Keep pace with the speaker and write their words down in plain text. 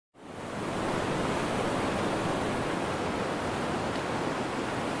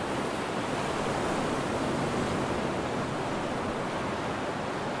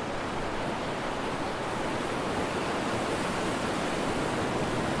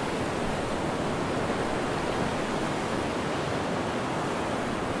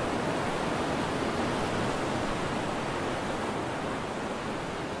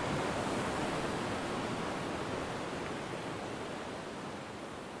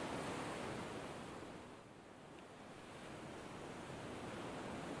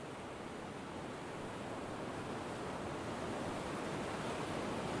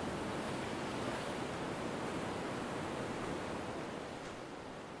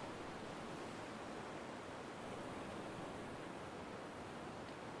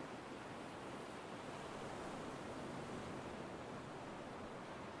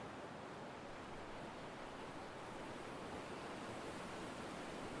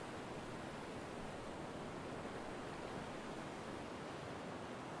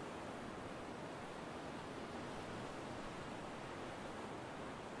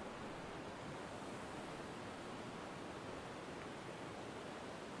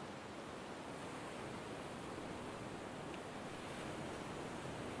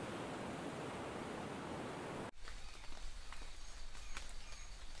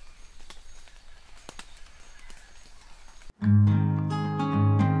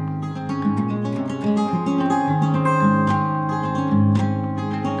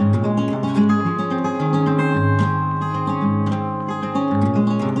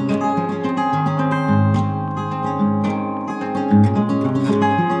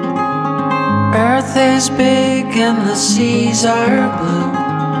Earth is big and the seas are blue.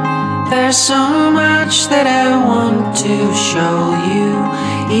 There's so much that I want to show you.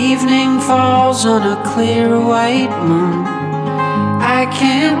 Evening falls on a clear white moon. I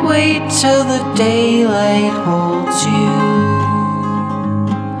can't wait till the daylight holds you.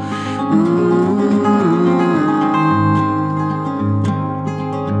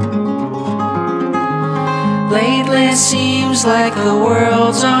 Lately seems like the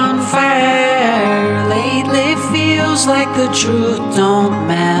world's on fire. Lately feels like the truth don't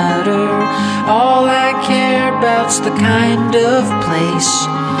matter. All I care about's the kind of place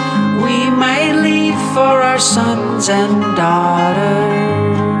we might leave for our sons and daughters.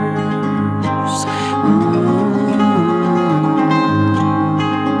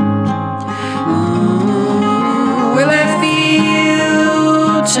 Will I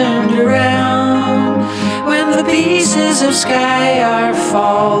feel turned around when the pieces of sky are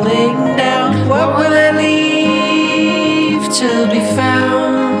falling down? What will I leave to be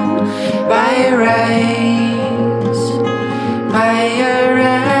found by your eyes, by your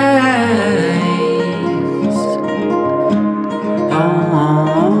eyes? Oh, oh,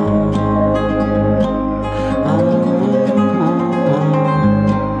 oh.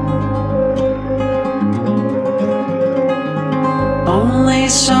 Only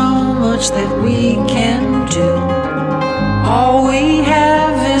so much that we can do. All we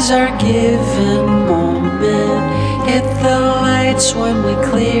have is our given moment. Hit the lights when we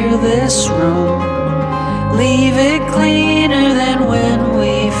clear this room. Leave it cleaner than when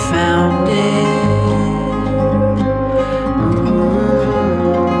we found it.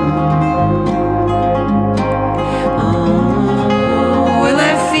 Will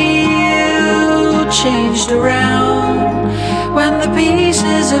I feel changed around when the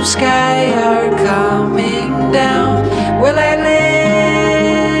pieces of sky are coming down? Will I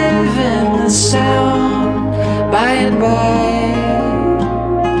live in the sound by and by,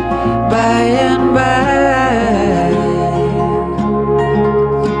 by and by?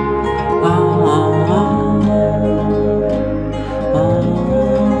 Oh, oh, oh, oh, oh.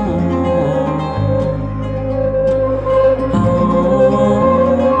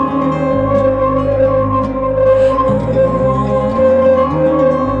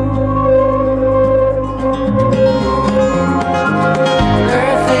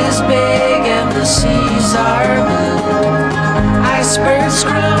 The seas are blue. Icebergs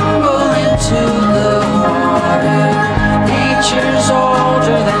crumble into the water. Nature's all